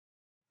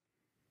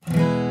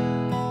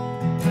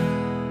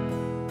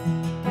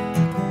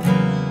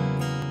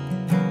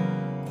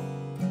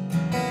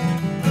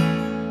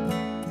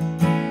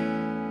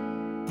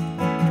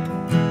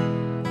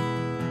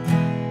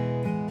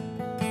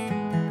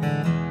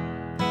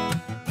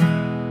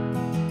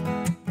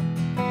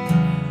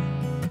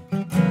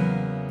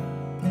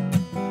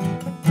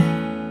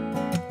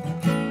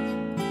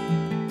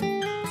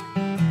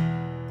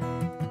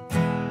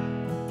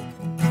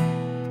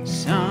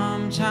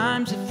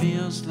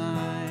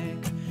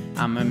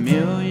I'm a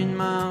million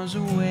miles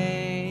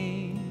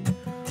away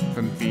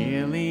from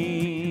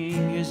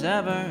feeling His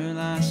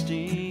everlasting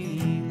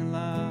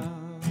love.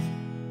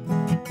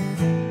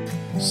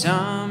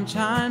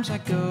 Sometimes I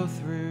go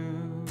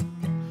through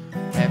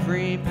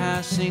every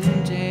passing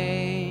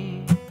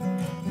day,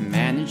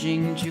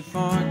 managing to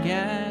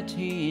forget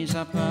He's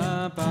up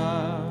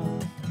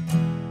above.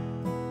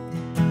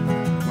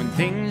 When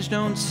things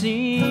don't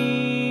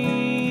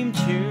seem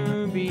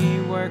to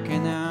be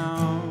working out,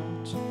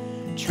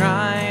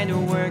 try to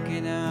work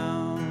it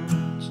out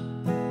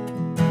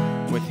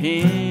with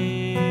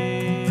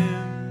Him.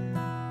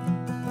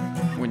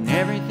 When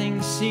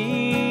everything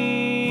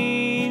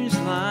seems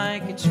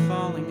like it's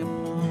falling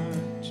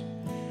apart,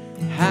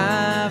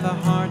 have a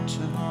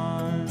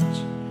heart-to-heart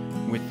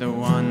with the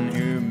one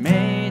who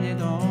made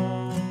it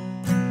all.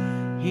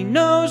 He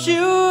knows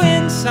you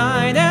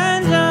inside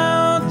and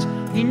out.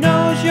 He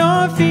knows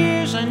your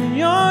fears and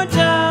your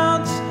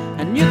doubts,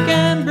 and you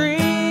can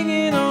bring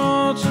it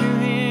all to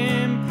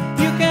Him.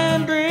 You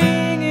can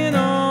bring it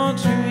all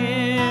to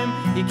Him.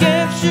 He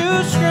gives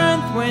you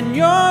strength when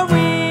you're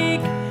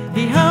weak.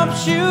 He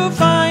helps you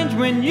find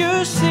when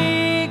you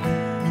seek.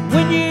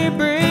 When you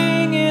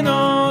bring it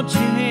all to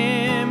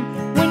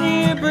Him, when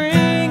you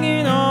bring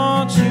it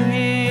all to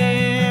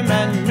Him,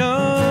 and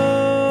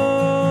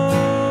know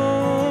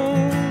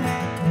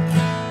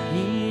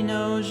He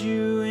knows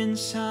you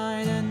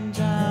inside and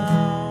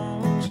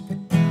out.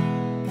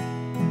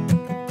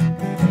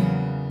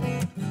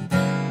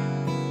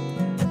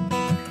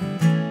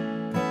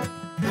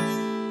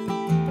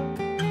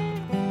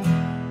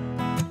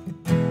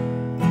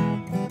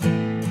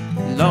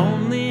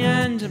 Lonely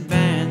and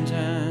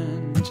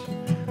abandoned,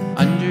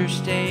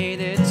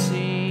 understated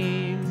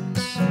seems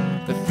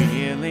the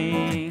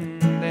feeling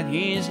that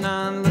He's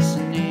not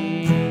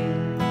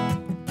listening.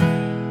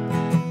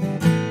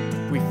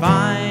 We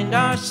find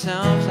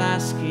ourselves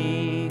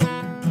asking,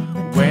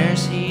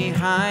 where's He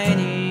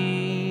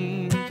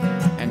hiding?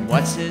 And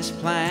what's His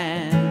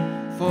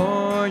plan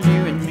for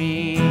you and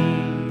me?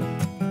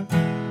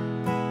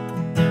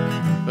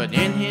 But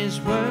in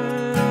His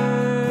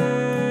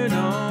Word,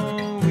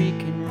 oh, we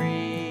can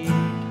read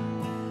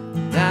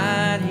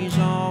that He's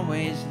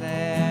always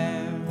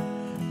there,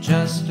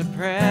 just a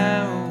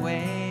prayer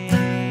away.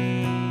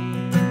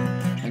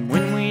 And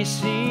when we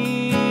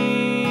see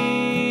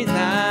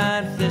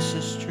that this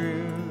is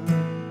true,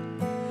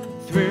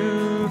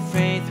 through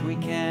faith we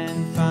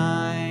can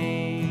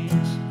find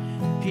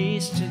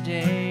peace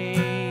today.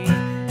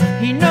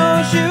 He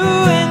knows you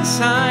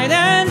inside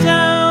and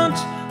out.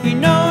 He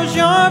knows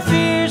your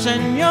fears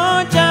and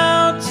your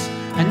doubts,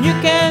 and you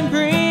can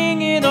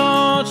bring it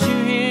all to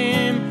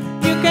Him.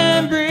 You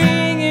can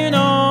bring it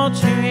all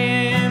to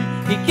Him.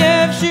 He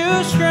gives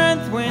you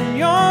strength when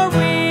you're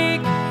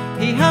weak.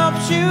 He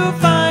helps you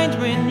find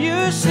when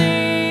you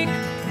seek.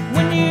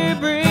 When you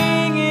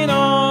bring it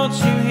all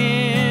to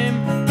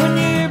Him, when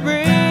you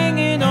bring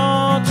it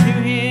all to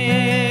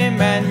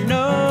Him, and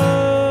know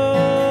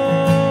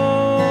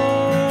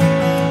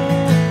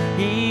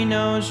He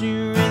knows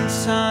you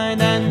inside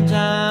and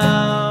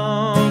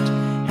out.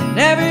 And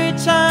every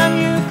time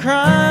you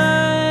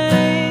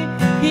cry,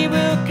 He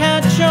will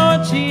catch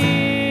your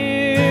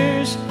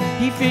tears.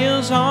 He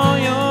feels all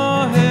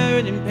your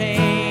hurt and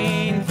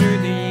pain through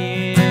the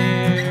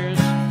years.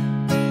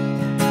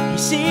 He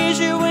sees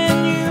you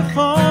when you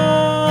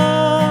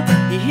fall.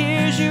 He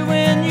hears you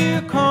when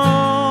you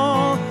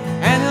call,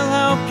 and He'll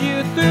help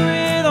you through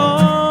it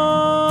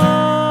all.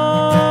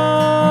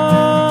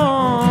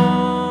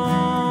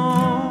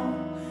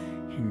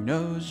 He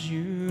knows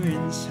you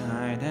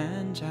inside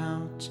and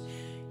out.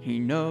 He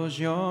knows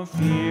your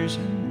fears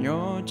and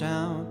your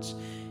doubts,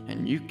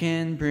 and you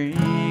can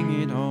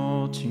bring it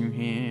all to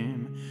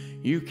Him.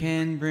 You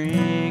can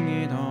bring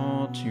it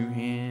all to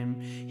Him.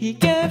 He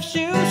gives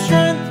you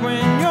strength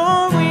when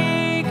you're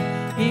weak.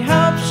 He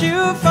helps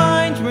you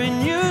find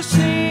when you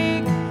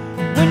seek.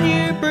 When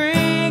you